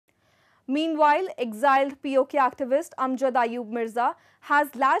Meanwhile, exiled PoK activist Amjad Ayub Mirza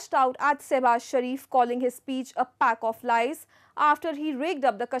has lashed out at Shehbaz Sharif, calling his speech a pack of lies after he raked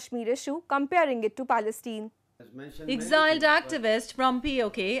up the Kashmir issue, comparing it to Palestine. Exiled activist from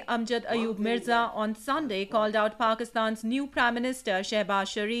PoK Amjad Ayub Mirza on Sunday called out Pakistan's new Prime Minister Shehbaz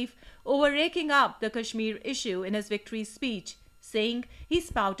Sharif over raking up the Kashmir issue in his victory speech, saying he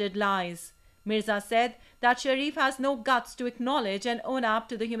spouted lies. Mirza said that Sharif has no guts to acknowledge and own up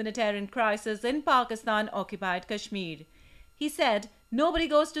to the humanitarian crisis in Pakistan-occupied Kashmir. He said nobody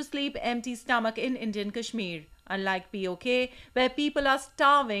goes to sleep empty stomach in Indian Kashmir, unlike PoK, where people are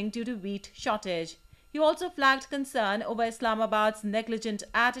starving due to wheat shortage. He also flagged concern over Islamabad's negligent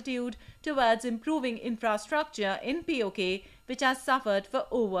attitude towards improving infrastructure in PoK, which has suffered for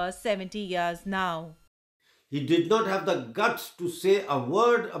over 70 years now. He did not have the guts to say a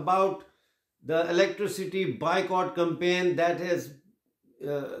word about the electricity boycott campaign that has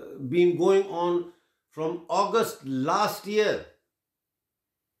been going on from August last year.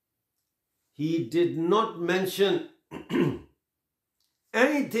 He did not mention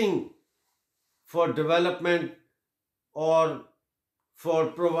anything for development or for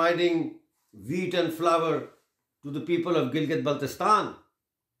providing wheat and flour to the people of Gilgit-Baltistan.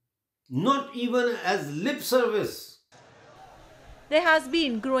 Not even as lip service. There has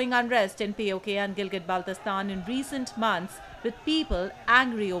been growing unrest in PoK and Gilgit-Baltistan in recent months, with people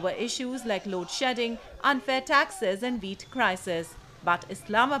angry over issues like load shedding, unfair taxes and wheat crisis. But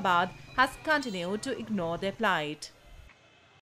Islamabad has continued to ignore their plight.